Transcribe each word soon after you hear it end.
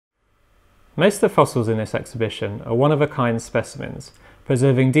Most of the fossils in this exhibition are one-of-a-kind specimens,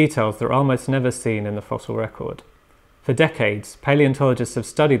 preserving details that are almost never seen in the fossil record. For decades, paleontologists have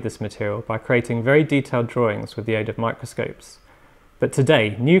studied this material by creating very detailed drawings with the aid of microscopes. But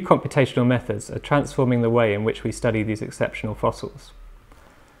today, new computational methods are transforming the way in which we study these exceptional fossils.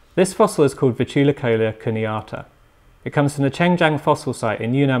 This fossil is called Vetulicola cuneata. It comes from the Chengjiang fossil site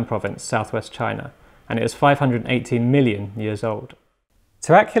in Yunnan province, southwest China, and it is 518 million years old.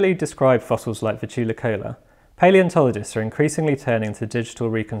 To accurately describe fossils like Vetulicola, paleontologists are increasingly turning to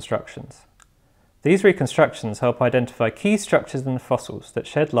digital reconstructions. These reconstructions help identify key structures in the fossils that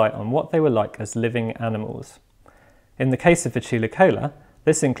shed light on what they were like as living animals. In the case of Vetulicola,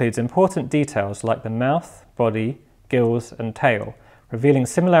 this includes important details like the mouth, body, gills and tail, revealing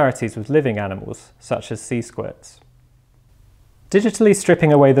similarities with living animals, such as sea squirts. Digitally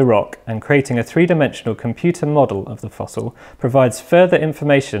stripping away the rock and creating a three-dimensional computer model of the fossil provides further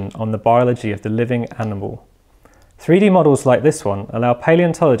information on the biology of the living animal. 3D models like this one allow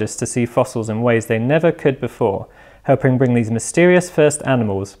paleontologists to see fossils in ways they never could before, helping bring these mysterious first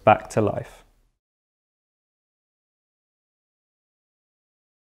animals back to life.